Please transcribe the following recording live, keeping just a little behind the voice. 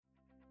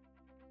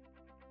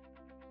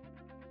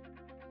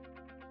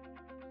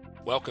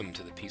Welcome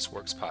to the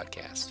Peaceworks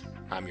Podcast.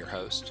 I'm your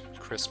host,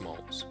 Chris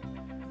Moles.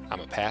 I'm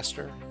a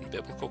pastor and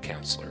biblical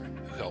counselor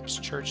who helps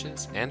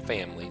churches and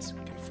families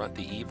confront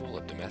the evil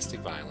of domestic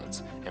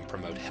violence and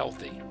promote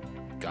healthy,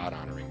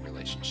 God-honoring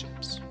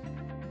relationships.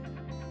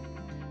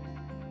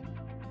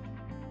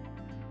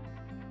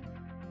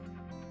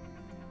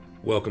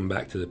 Welcome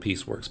back to the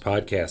Peaceworks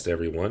Podcast,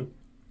 everyone.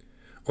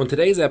 On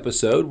today's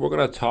episode, we're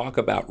going to talk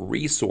about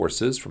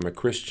resources from a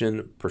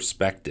Christian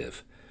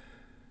perspective.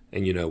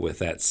 And with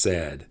that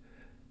said,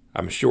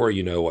 I'm sure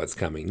you know what's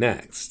coming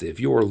next. If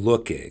you're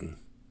looking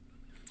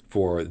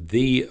for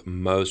the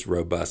most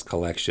robust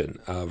collection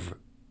of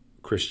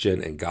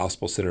Christian and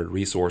gospel-centered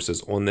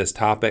resources on this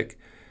topic,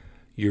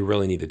 you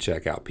really need to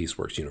check out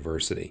Peaceworks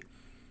University.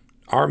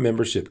 Our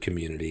membership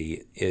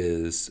community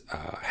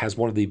has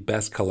one of the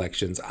best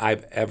collections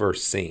I've ever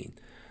seen.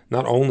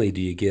 Not only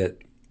do you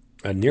get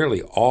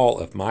nearly all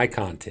of my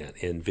content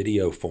in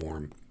video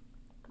form,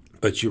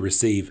 but you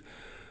receive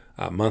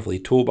monthly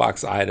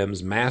toolbox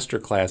items,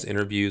 masterclass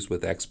interviews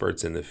with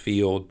experts in the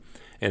field,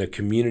 and a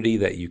community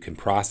that you can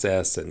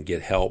process and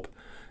get help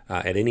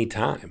at any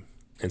time.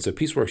 And so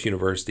Peaceworks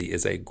University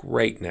is a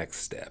great next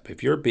step.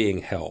 If you're being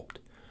helped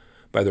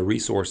by the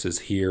resources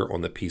here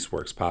on the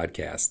Peaceworks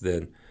podcast,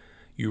 then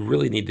you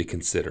really need to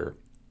consider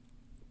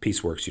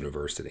Peaceworks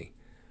University.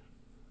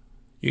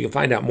 You can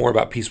find out more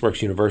about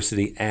Peaceworks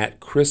University at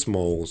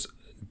chrismoles.org.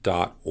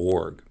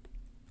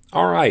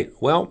 All right,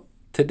 well,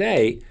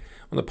 today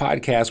on the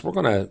podcast, we're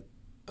going to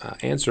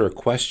answer a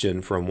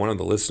question from one of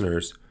the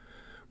listeners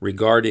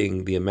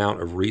regarding the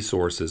amount of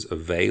resources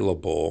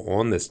available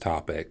on this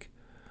topic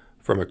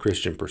from a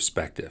Christian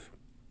perspective.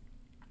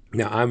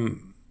 Now,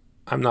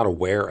 I'm not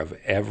aware of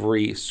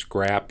every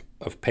scrap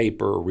of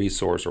paper,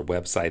 resource, or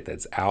website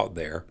that's out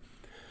there,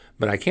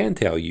 but I can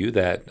tell you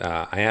that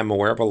I am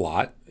aware of a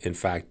lot. In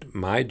fact,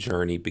 my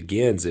journey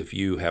begins, if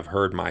you have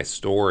heard my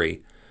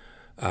story,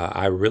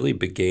 I really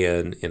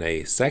began in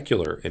a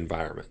secular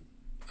environment.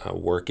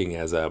 Working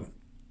as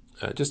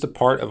just a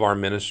part of our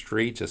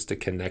ministry, just to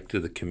connect to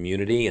the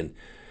community, and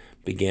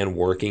began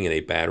working in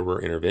a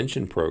batterer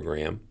intervention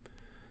program.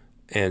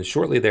 And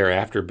shortly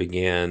thereafter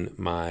began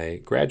my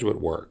graduate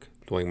work,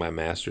 doing my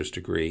master's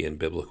degree in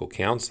biblical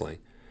counseling.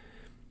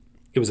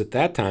 It was at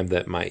that time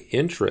that my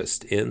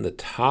interest in the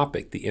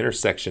topic, the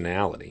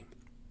intersectionality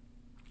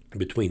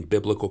between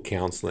biblical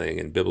counseling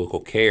and biblical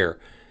care,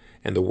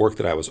 and the work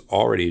that I was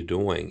already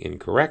doing in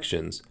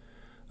corrections,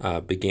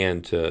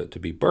 began to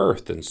be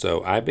birthed. And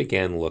so I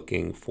began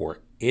looking for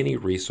any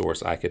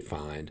resource I could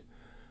find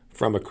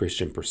from a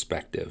Christian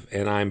perspective.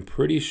 And I'm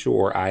pretty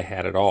sure I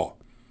had it all.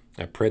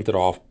 I printed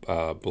off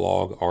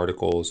blog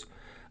articles.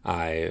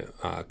 I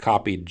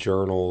copied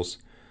journals.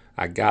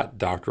 I got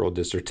doctoral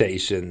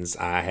dissertations.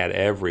 I had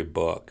every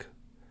book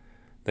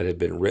that had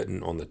been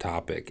written on the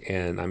topic.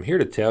 And I'm here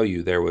to tell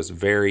you there was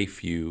very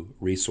few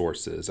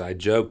resources. I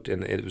joked,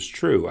 and it was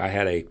true. I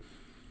had a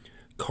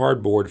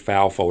cardboard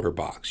file folder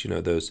box,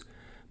 those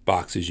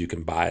boxes you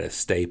can buy at a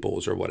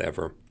Staples or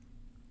whatever.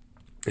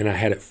 And I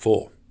had it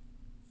full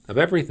of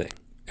everything,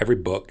 every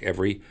book,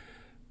 every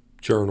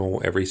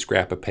journal, every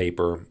scrap of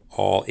paper,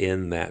 all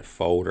in that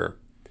folder.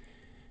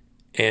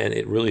 And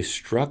it really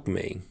struck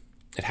me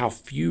at how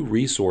few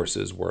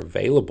resources were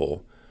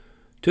available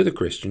to the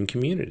Christian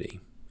community.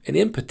 And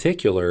in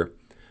particular,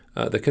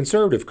 the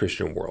conservative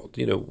Christian world,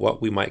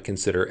 what we might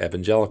consider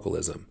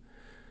evangelicalism.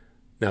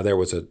 Now, there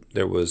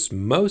was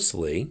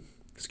mostly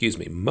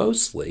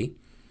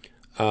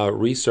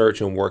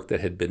research and work that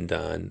had been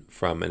done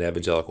from an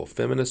evangelical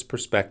feminist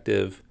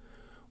perspective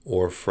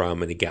or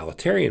from an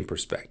egalitarian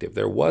perspective.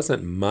 There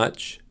wasn't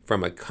much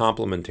from a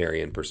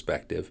complementarian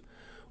perspective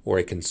or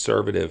a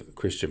conservative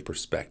Christian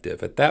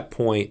perspective. At that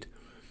point,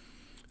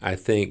 I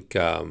think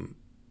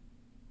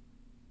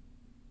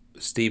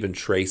Stephen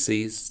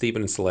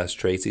and Celeste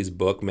Tracy's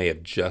book may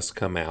have just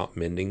come out,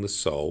 Mending the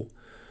Soul.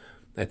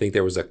 I think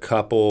there was a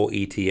couple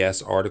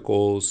ETS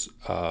articles,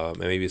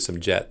 maybe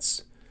some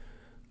JETS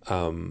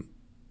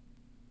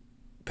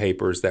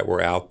papers that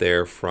were out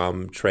there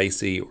from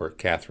Tracy or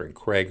Catherine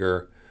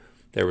Krager.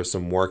 There was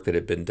some work that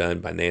had been done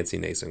by Nancy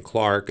Nason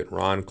Clark and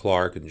Ron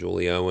Clark and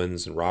Julie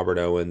Owens and Robert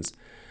Owens,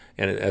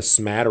 and a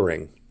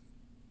smattering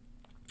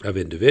of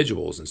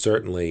individuals. And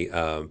certainly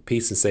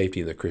Peace and Safety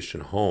in the Christian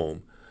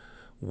Home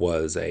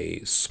was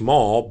a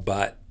small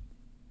but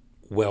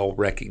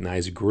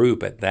well-recognized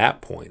group at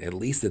that point, at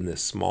least in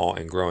this small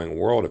and growing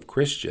world of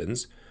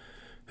Christians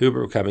who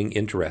were becoming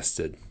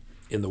interested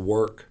in the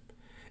work.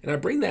 And I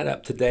bring that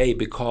up today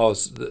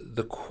because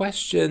the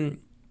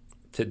question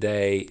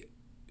today,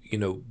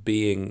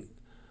 being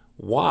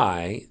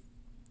why,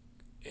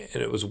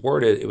 and it was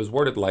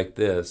worded like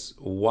this: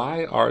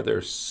 why are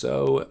there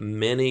so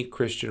many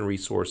Christian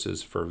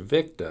resources for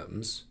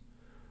victims,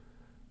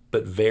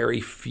 but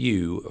very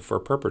few for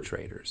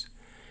perpetrators?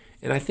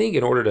 And I think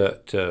in order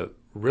to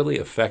really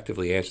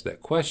effectively answer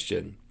that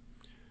question,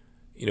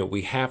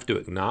 we have to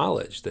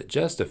acknowledge that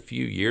just a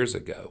few years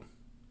ago,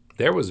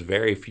 there was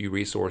very few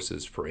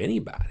resources for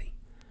anybody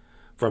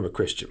from a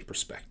Christian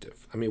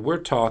perspective. I mean, we're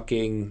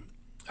talking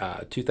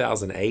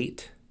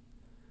 2008,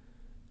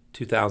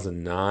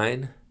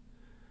 2009,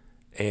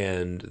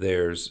 and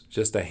there's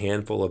just a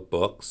handful of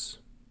books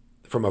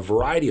from a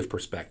variety of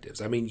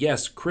perspectives. I mean,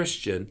 yes,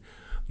 Christian,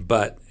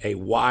 but a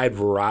wide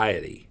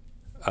variety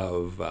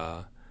of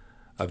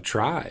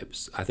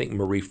tribes. I think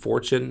Marie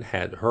Fortune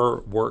had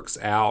her works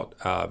out.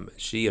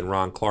 She and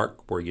Ron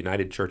Clark were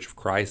United Church of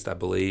Christ, I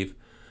believe.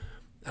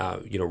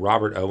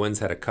 Robert Owens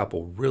had a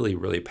couple really,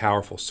 really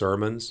powerful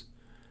sermons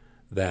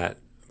that,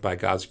 by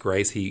God's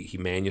grace, he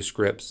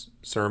manuscripts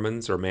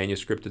sermons or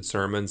manuscripted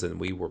sermons, and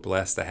we were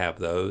blessed to have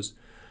those.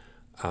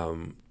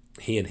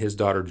 He and his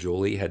daughter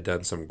Julie had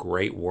done some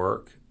great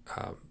work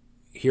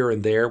here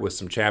and there with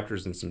some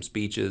chapters and some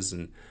speeches,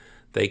 and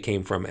they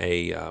came from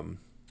a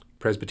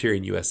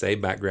Presbyterian USA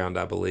background,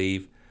 I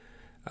believe.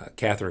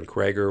 Catherine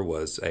Krager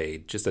was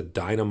just a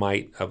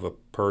dynamite of a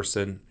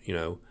person,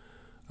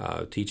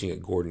 teaching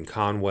at Gordon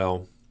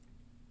Conwell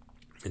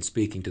and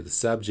speaking to the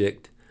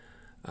subject.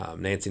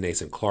 Nancy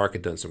Nason Clark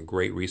had done some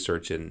great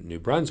research in New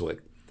Brunswick.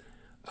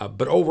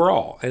 But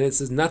overall, and this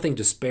is nothing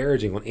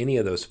disparaging on any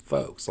of those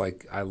folks.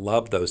 Like, I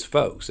love those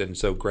folks and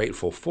so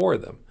grateful for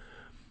them.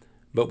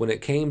 But when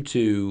it came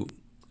to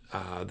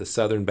the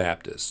Southern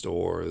Baptist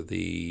or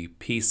the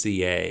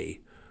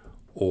PCA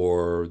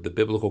or the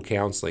Biblical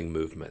Counseling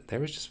Movement, there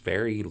was just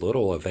very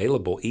little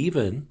available,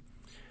 even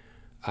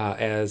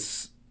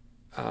as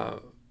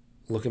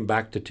looking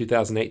back to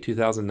 2008,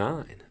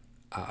 2009.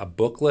 A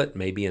booklet,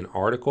 maybe an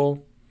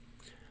article,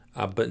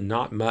 but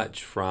not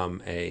much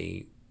from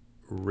a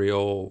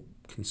real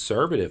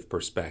conservative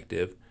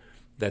perspective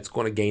that's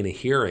going to gain a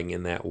hearing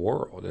in that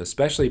world, and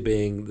especially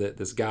being that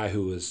this guy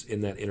who was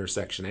in that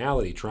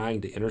intersectionality, trying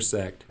to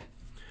intersect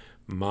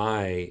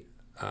my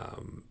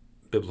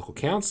biblical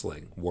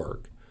counseling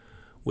work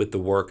with the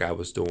work I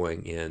was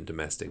doing in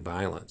domestic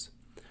violence.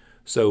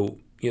 So,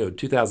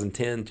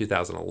 2010,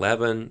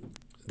 2011,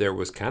 there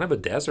was kind of a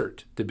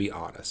desert, to be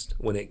honest,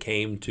 when it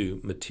came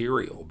to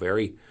material.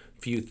 Very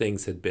few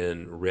things had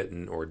been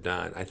written or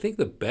done. I think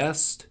the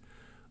best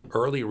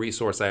early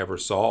resource I ever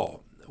saw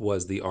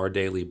was the Our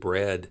Daily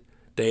Bread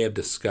Day of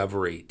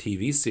Discovery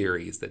TV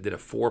series that did a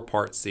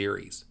 4-part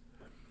series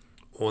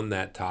on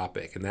that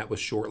topic. And that was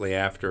shortly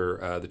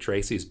after the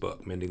Tracy's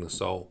book, Mending the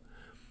Soul,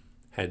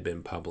 had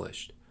been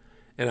published.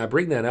 And I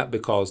bring that up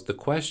because the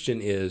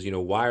question is,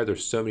 why are there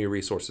so many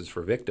resources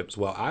for victims?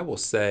 Well, I will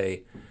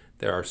say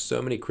there are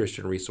so many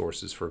Christian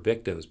resources for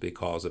victims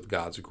because of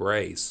God's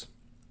grace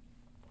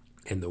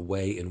and the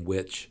way in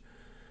which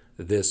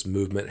this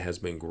movement has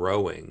been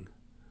growing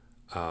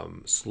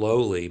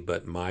slowly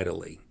but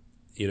mightily.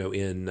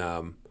 In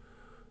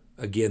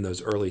again,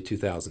 those early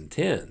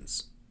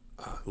 2010s,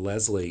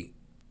 Leslie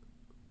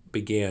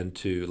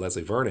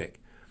Vernick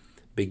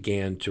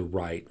began to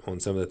write on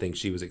some of the things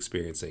she was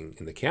experiencing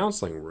in the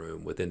counseling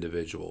room with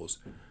individuals.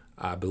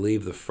 I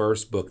believe the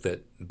first book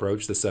that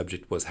broached the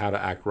subject was How to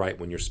Act Right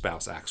When Your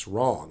Spouse Acts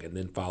Wrong, and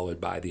then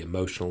followed by The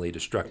Emotionally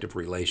Destructive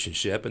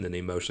Relationship and then The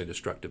Emotionally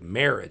Destructive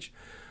Marriage.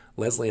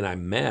 Leslie and I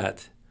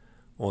met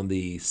on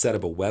the set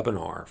of a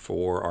webinar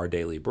for Our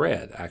Daily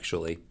Bread,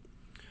 actually.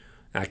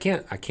 And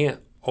I can't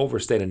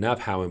overstate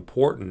enough how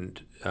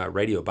important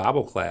Radio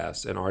Bible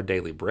Class and Our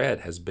Daily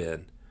Bread has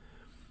been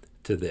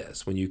to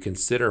this. When you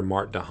consider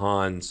Mark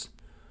DeHaan's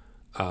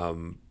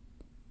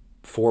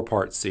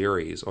 4-part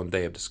series on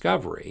Day of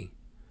Discovery,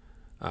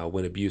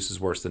 When Abuse is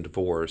Worse Than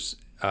Divorce,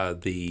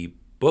 the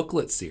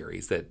booklet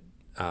series that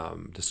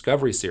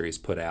Discovery Series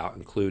put out,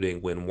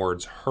 including When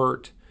Words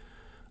Hurt,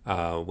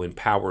 When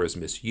Power is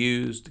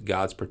Misused,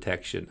 God's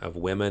Protection of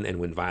Women, and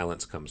When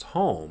Violence Comes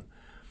Home,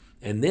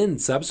 and then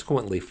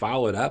subsequently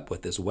followed up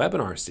with this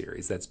webinar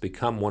series that's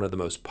become one of the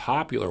most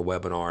popular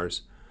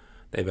webinars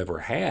they've ever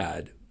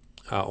had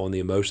on the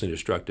emotionally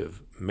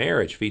destructive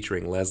marriage,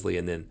 featuring Leslie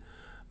and then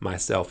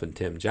myself and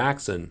Tim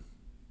Jackson.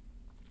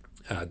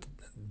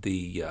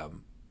 The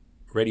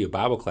Radio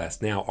Bible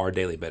Class, now Our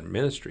Daily Bread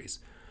Ministries,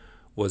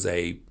 was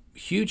a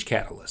huge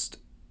catalyst.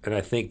 And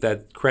I think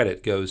that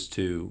credit goes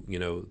to,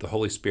 the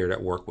Holy Spirit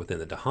at work within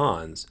the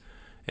DeHaans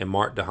and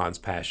Mark DeHaan's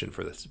passion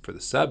for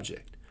the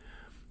subject.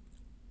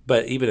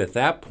 But even at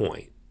that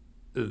point,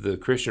 the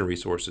Christian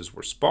resources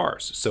were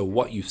sparse. So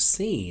what you've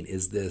seen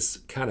is this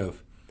kind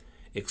of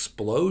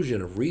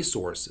explosion of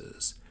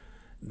resources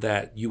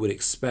that you would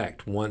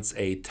expect once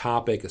a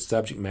topic, a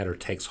subject matter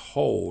takes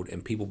hold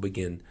and people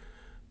begin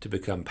to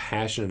become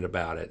passionate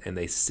about it and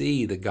they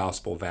see the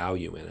gospel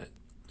value in it.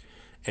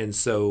 And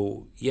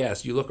so,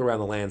 yes, you look around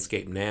the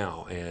landscape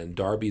now, and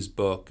Darby's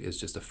book is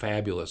just a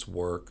fabulous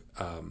work.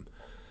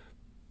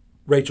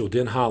 Rachel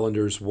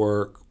Denhollander's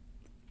work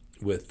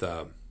with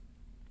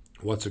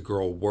What's a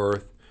Girl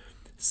Worth,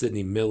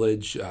 Sidney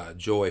Millage,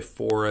 Joy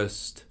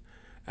Forrest,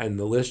 and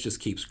the list just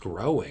keeps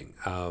growing.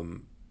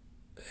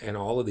 And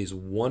all of these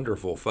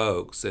wonderful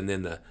folks. And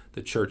then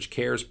the Church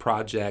Cares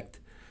Project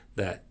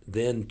that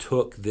then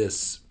took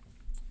this,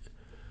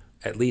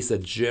 at least a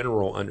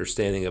general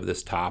understanding of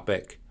this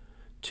topic,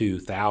 to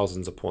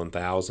thousands upon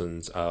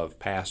thousands of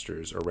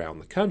pastors around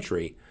the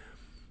country.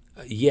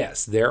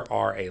 Yes, there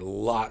are a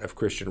lot of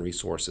Christian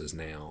resources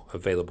now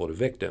available to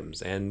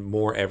victims, and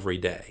more every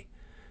day.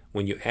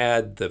 When you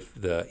add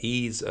the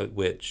ease at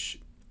which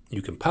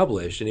you can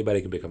publish,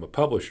 anybody can become a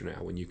publisher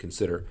now. When you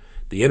consider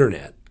the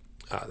internet,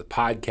 the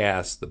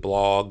podcasts, the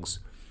blogs,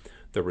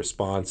 the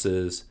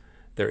responses,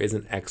 there is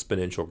an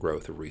exponential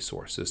growth of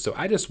resources. So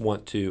I just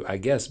want to, I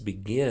guess,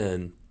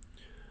 begin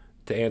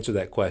to answer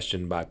that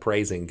question by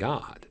praising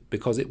God,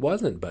 because it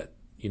wasn't but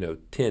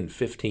 10,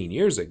 15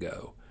 years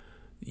ago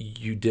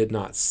you did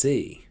not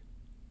see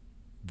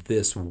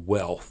this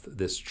wealth,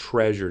 this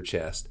treasure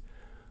chest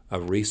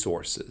of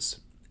resources.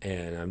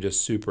 And I'm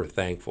just super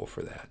thankful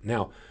for that.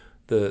 Now,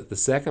 the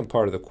second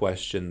part of the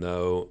question,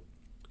 though,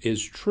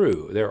 is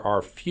true. There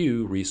are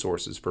few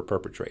resources for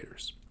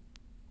perpetrators,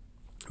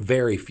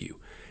 very few.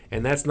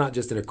 And that's not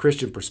just in a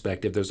Christian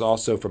perspective, there's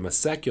also from a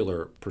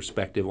secular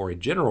perspective or a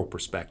general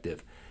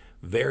perspective,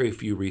 very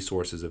few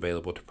resources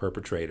available to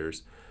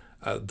perpetrators.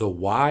 The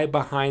why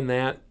behind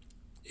that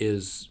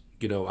is,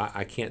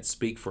 I can't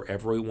speak for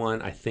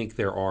everyone. I think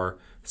there are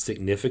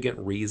significant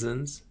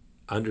reasons,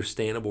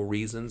 understandable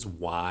reasons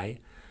why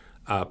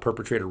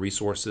perpetrator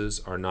resources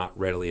are not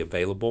readily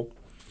available.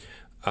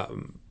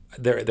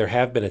 There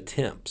have been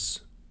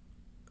attempts,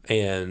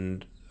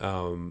 and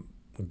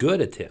good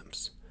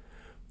attempts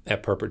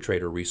at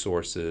perpetrator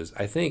resources.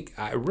 I think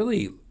I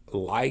really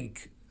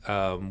like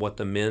what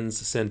the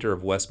Men's Center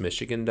of West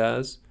Michigan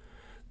does.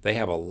 They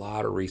have a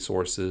lot of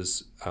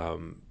resources.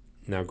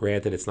 Now,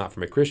 granted, it's not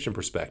from a Christian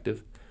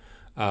perspective,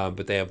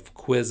 but they have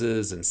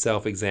quizzes and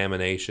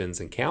self-examinations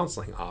and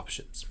counseling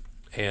options.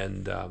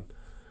 And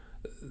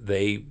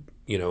they,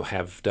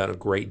 have done a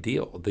great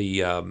deal.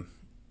 The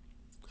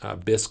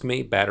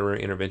BISCME,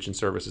 Battery Intervention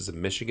Services of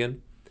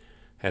Michigan,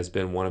 has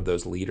been one of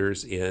those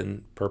leaders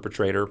in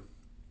perpetrator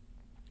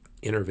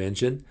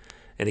intervention.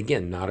 And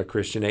again, not a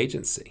Christian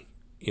agency,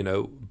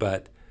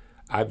 but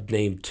I've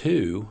named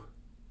two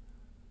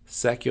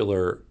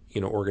secular,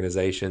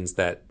 organizations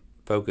that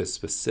focus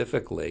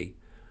specifically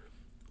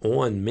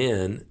on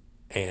men,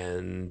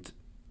 and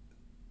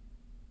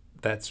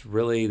that's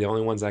really the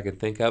only ones I can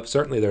think of.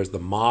 Certainly there's the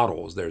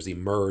models. There's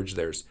Emerge,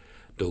 there's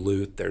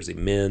Duluth, there's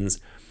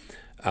Amends.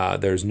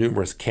 There's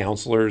numerous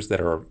counselors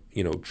that are,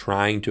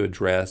 trying to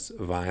address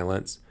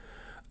violence.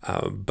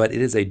 But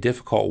it is a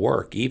difficult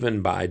work,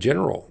 even by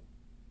general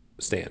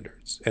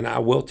standards. And I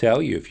will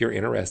tell you, if you're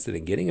interested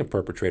in getting a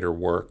perpetrator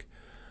work,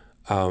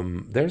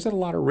 there's a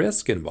lot of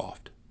risk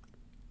involved.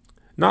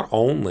 Not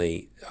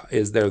only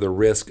is there the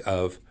risk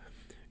of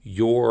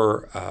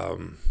your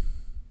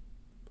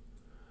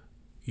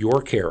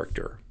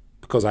character,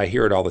 because I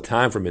hear it all the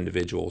time from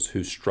individuals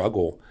who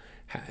struggle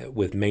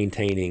with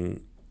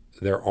maintaining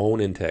their own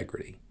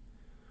integrity,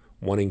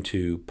 wanting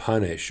to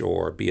punish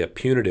or be a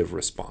punitive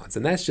response.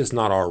 And that's just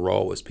not our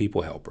role as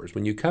people helpers.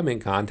 When you come in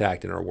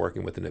contact and are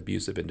working with an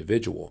abusive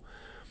individual,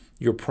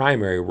 your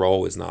primary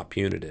role is not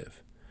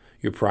punitive.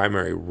 Your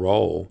primary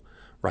role,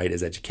 right,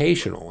 is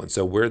educational. And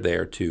so we're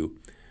there to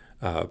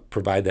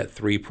provide that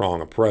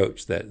three-prong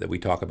approach that we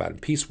talk about in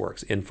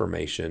PeaceWorks: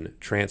 information,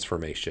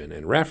 transformation,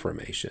 and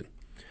reformation.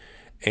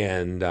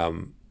 And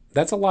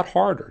that's a lot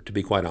harder, to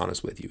be quite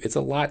honest with you. It's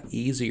a lot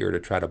easier to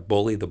try to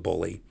bully the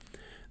bully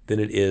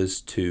than it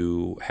is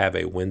to have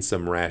a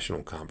winsome,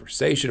 rational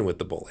conversation with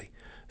the bully,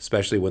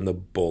 especially when the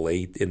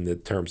bully, in the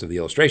terms of the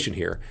illustration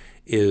here,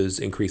 is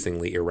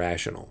increasingly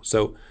irrational.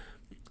 So,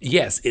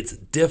 yes, it's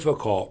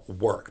difficult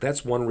work.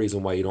 That's one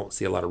reason why you don't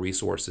see a lot of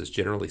resources,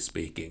 generally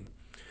speaking.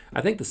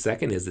 I think the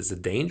second is it's a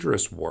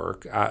dangerous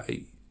work.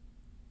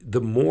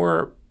 The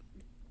more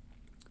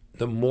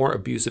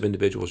abusive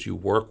individuals you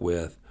work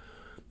with,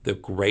 the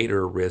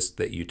greater risk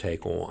that you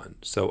take on.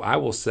 So I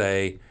will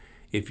say,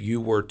 if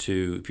you're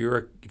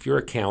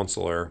a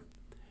counselor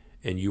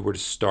and you were to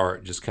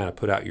start, just kind of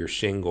put out your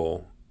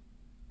shingle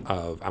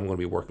of, I'm going to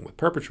be working with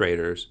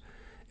perpetrators,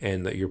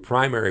 and that your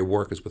primary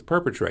work is with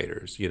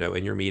perpetrators,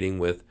 and you're meeting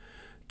with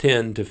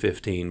 10 to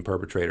 15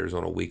 perpetrators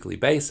on a weekly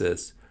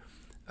basis,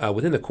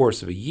 within the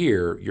course of a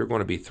year, you're going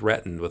to be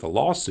threatened with a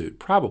lawsuit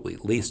probably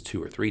at least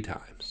 2 or 3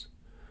 times.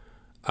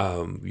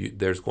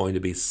 There's going to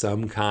be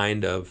some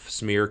kind of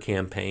smear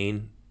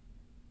campaign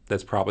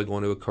that's probably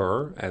going to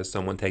occur as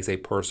someone takes a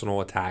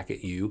personal attack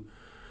at you.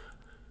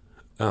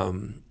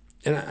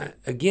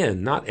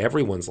 Again, not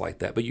everyone's like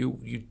that, but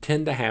you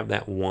tend to have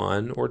that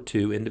 1 or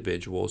 2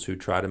 individuals who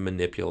try to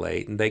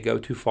manipulate, and they go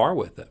too far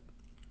with it,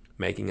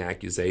 making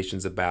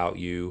accusations about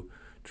you,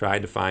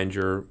 trying to find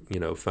your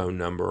phone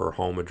number or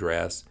home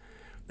address.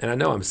 And I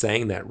know I'm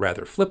saying that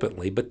rather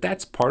flippantly, but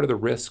that's part of the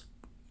risk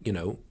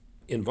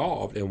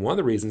involved, and one of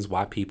the reasons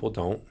why people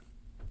don't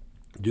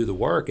do the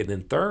work. And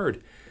then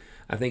third,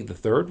 I think the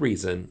third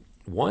reason,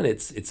 one,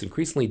 it's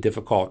increasingly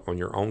difficult on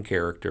your own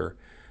character.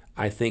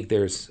 I think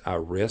there's a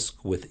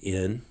risk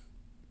within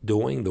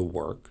doing the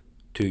work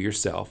to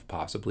yourself,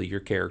 possibly your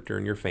character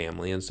and your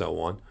family and so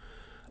on.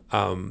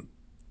 And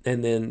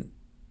then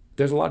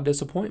there's a lot of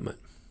disappointment,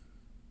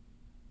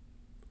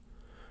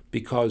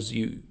 because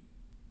you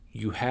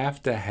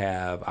have to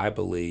have, I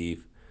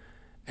believe,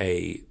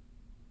 a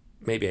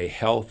maybe a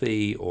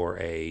healthy or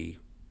a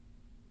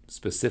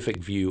specific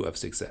view of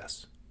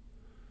success.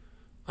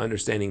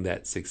 Understanding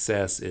that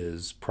success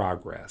is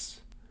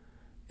progress,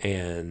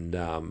 and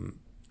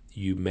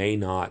you may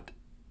not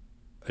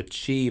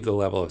achieve the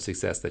level of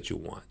success that you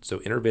want.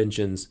 So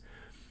interventions,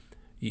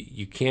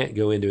 you can't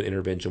go into an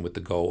intervention with the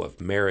goal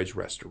of marriage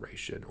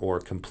restoration or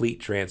complete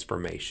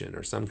transformation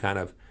or some kind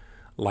of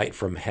light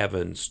from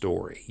heaven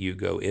story. You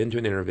go into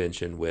an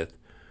intervention with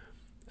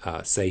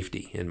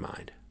safety in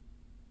mind,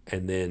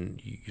 and then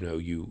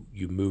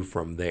you move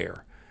from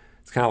there.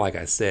 It's kind of like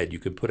I said, you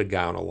could put a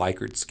guy on a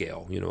Likert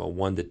scale, a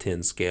 1 to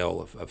 10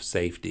 scale of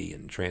safety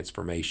and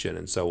transformation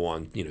and so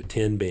on,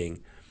 10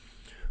 being,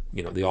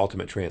 the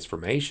ultimate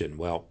transformation.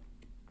 Well,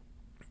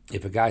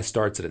 if a guy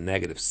starts at a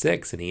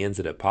 -6 and he ends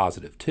at a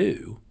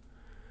 +2,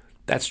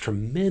 that's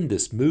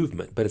tremendous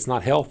movement, but it's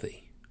not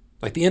healthy.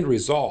 Like the end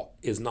result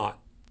is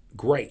not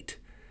great.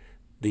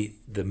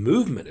 The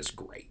movement is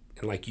great.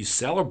 And like you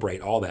celebrate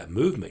all that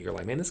movement. You're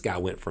like, man, this guy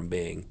went from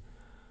being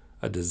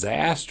a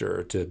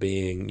disaster to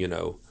being,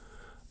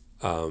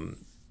 a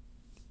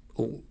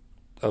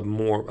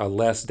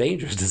less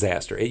dangerous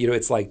disaster.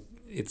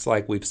 It's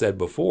like we've said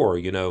before,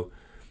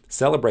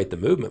 celebrate the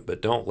movement,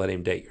 but don't let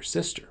him date your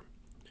sister.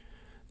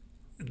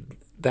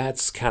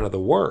 That's kind of the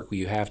work.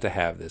 You have to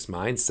have this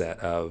mindset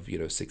of,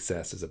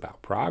 success is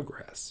about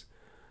progress.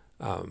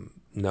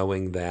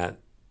 Knowing that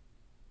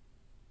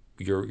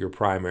your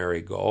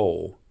primary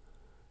goal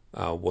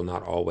will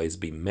not always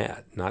be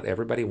met. Not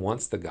everybody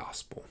wants the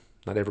gospel.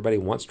 Not everybody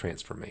wants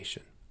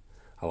transformation.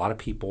 A lot of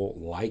people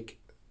like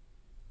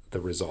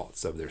the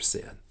results of their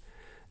sin,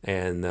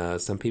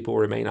 and some people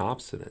remain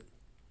obstinate.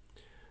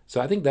 So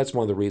I think that's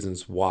some of the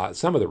reasons why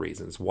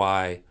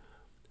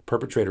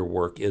perpetrator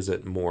work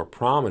isn't more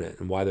prominent,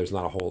 and why there's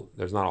not a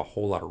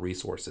whole lot of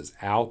resources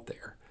out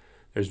there.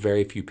 There's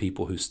very few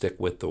people who stick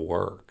with the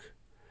work.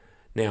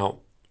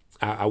 Now,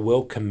 I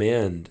will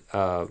commend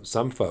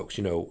some folks.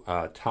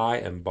 Ty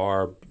and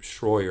Barb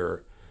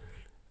Schroyer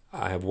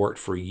have worked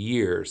for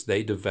years.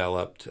 They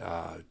developed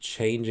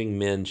Changing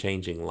Men,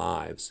 Changing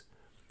Lives,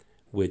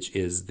 which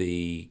is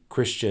the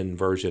Christian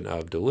version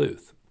of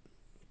Duluth.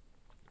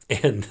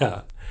 And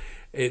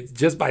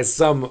just by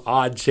some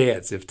odd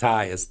chance, if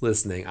Ty is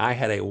listening, I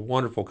had a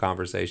wonderful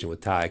conversation with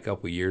Ty a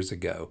couple years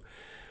ago.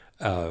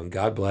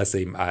 God bless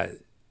him.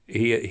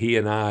 He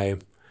and I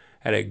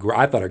had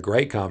I thought a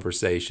great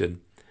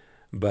conversation,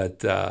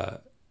 but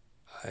the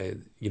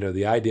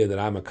idea that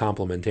I'm a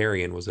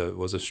complementarian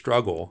was a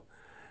struggle,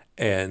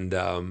 and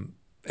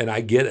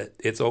I get it.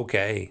 It's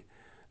okay,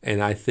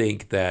 and I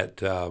think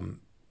that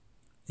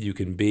you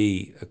can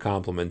be a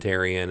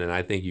complementarian, and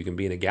I think you can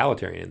be an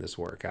egalitarian in this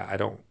work. I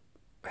don't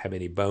have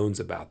any bones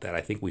about that.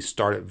 I think we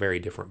start at very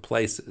different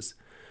places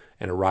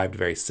and arrived at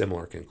very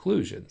similar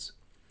conclusions.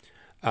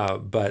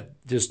 But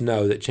just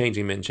know that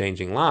Changing Men,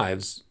 Changing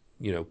Lives,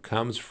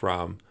 comes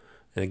from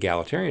an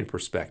egalitarian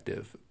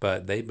perspective.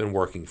 But they've been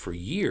working for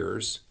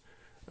years,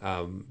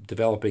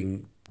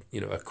 developing,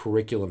 a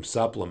curriculum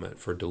supplement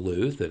for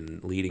Duluth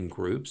and leading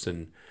groups.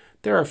 And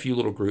there are a few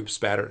little groups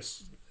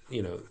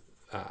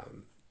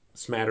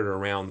smattered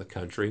around the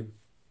country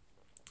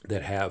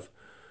that have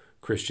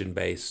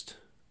Christian-based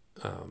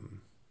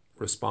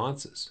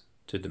responses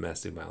to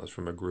domestic violence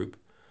from a group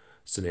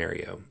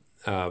scenario.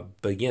 But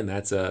again,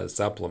 that's a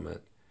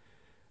supplement.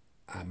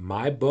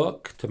 My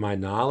book, to my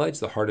knowledge,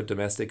 The Heart of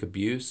Domestic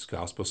Abuse,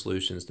 Gospel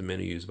Solutions to Men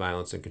Who Use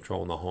Violence and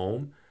Control in the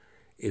Home,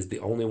 is the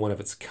only one of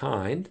its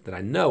kind that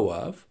I know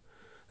of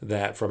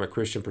that, from a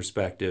Christian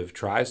perspective,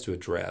 tries to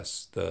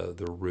address the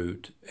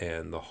root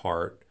and the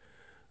heart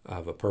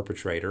of a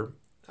perpetrator.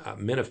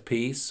 Men of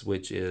Peace,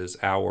 which is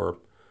our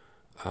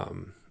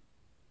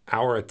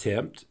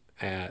attempt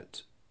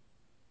at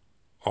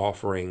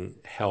offering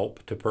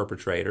help to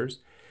perpetrators,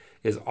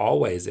 is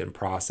always in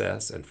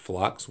process and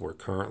flux. We're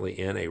currently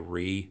in a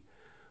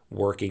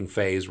reworking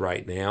phase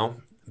right now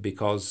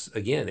because,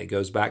 again, it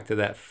goes back to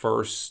that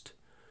first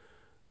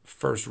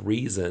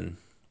reason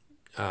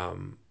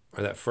or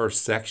that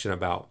first section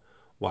about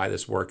why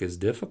this work is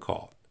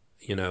difficult.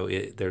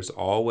 There's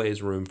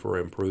always room for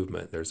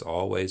improvement. There's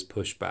always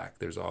pushback.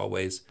 There's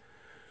always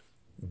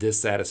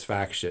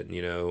dissatisfaction,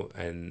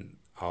 and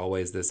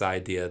always this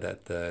idea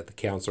that the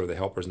counselor, the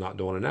helper, is not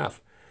doing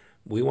enough.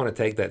 We want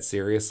to take that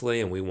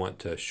seriously, and we want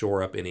to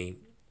shore up any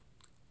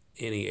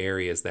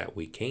areas that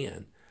we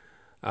can.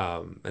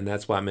 And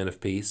that's why Men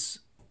of Peace,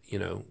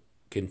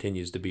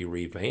 continues to be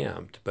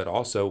revamped, but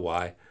also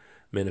why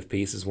Men of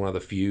Peace is one of the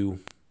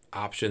few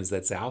options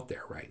that's out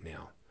there right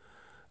now.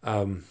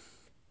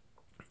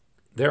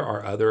 There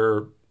are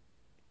other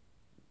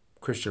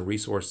Christian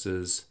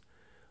resources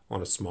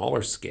on a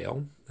smaller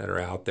scale that are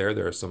out there.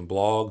 There are some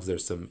blogs.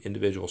 There's some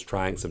individuals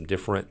trying some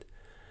different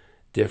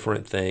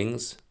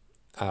things.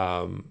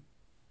 But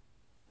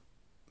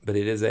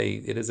it is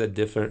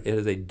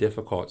a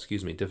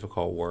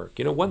difficult work.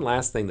 One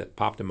last thing that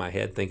popped in my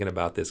head thinking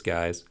about this,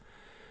 guys.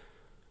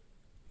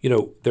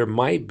 There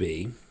might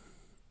be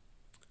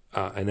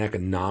an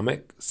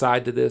economic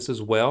side to this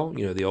as well.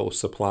 The old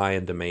supply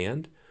and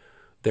demand.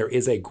 There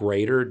is a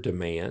greater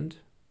demand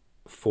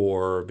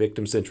for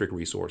victim-centric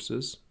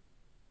resources,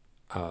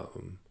 a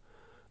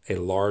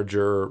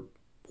larger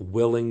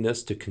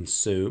willingness to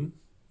consume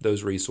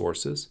those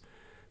resources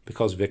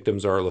because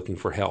victims are looking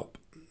for help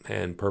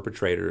and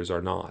perpetrators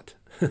are not.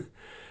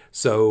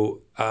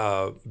 So,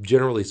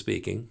 generally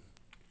speaking,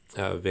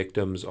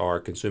 victims are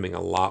consuming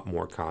a lot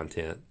more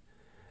content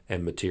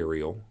and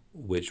material,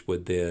 which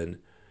would then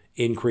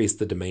increase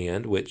the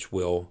demand, which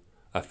will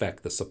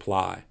affect the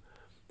supply.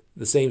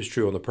 The same is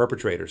true on the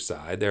perpetrator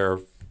side. There are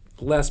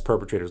less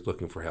perpetrators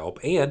looking for help,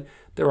 and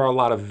there are a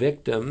lot of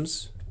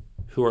victims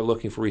who are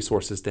looking for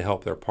resources to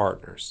help their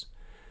partners.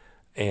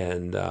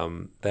 And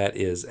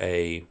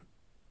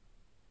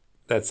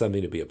that's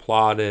something to be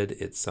applauded.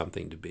 It's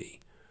something to be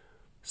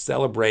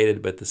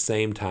celebrated, but at the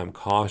same time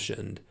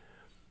cautioned,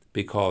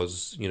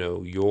 because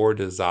your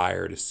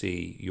desire to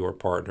see your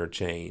partner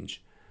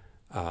change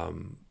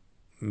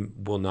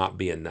will not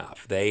be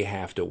enough. They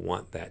have to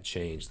want that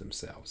change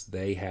themselves.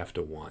 They have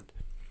to want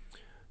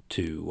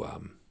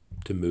to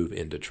move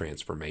into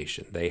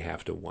transformation. They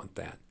have to want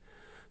that.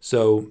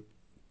 So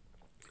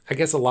I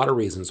guess a lot of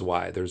reasons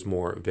why there's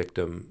more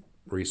victim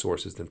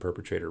resources than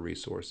perpetrator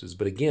resources.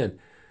 But again,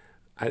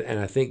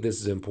 I think this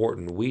is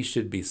important, we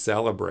should be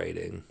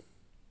celebrating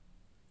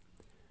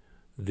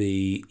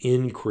the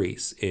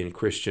increase in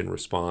Christian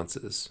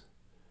responses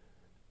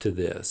to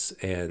this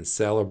and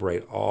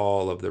celebrate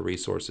all of the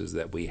resources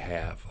that we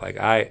have. Like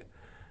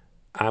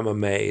I'm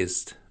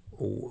amazed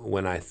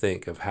when I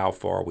think of how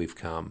far we've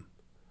come,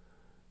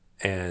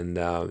 and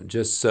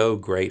just so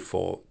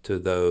grateful to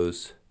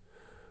those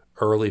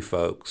early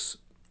folks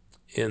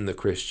in the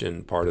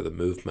Christian part of the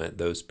movement,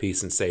 those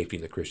peace and safety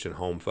in the Christian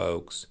home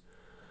folks,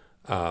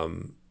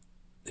 who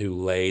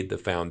laid the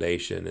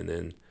foundation, and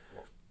then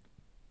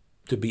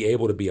to be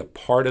able to be a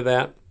part of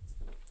that.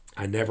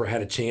 I never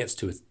had a chance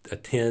to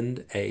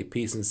attend a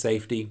peace and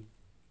safety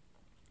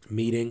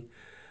meeting.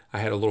 I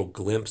had a little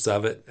glimpse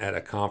of it at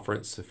a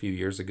conference a few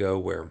years ago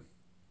where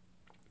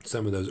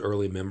some of those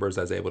early members,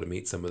 I was able to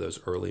meet some of those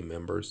early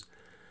members.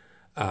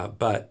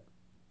 But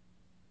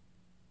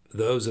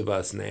those of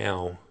us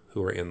now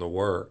who are in the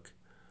work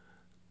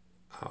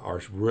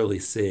are really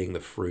seeing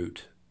the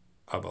fruit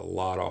of a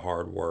lot of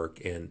hard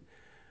work. And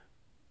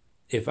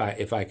if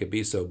I could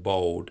be so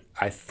bold,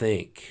 I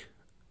think,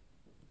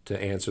 to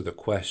answer the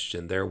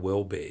question, there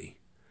will be,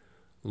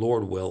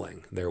 Lord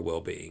willing, there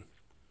will be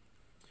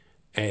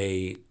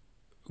a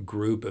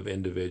group of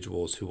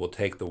individuals who will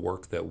take the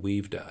work that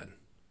we've done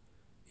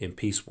in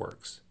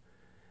PeaceWorks,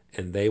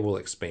 and they will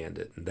expand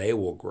it, and they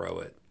will grow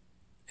it.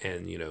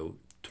 And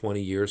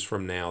 20 years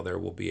from now, there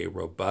will be a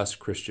robust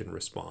Christian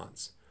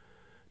response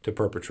to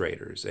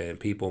perpetrators, and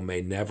people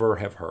may never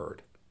have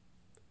heard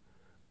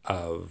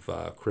of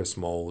Chris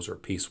Moles or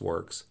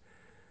PeaceWorks,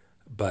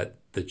 but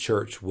the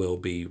church will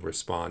be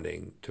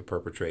responding to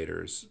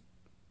perpetrators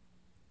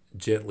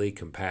gently,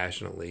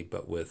 compassionately,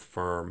 but with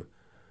firm,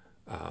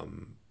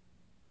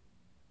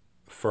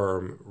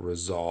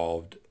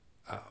 resolved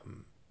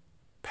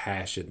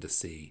passion to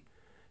see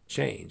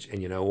change.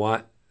 And you know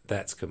what?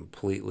 That's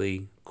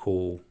completely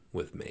cool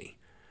with me.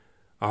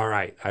 All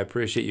right. I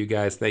appreciate you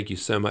guys. Thank you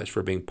so much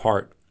for being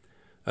part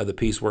of the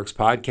PeaceWorks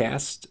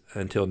podcast.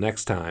 Until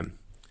next time,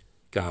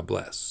 God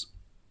bless.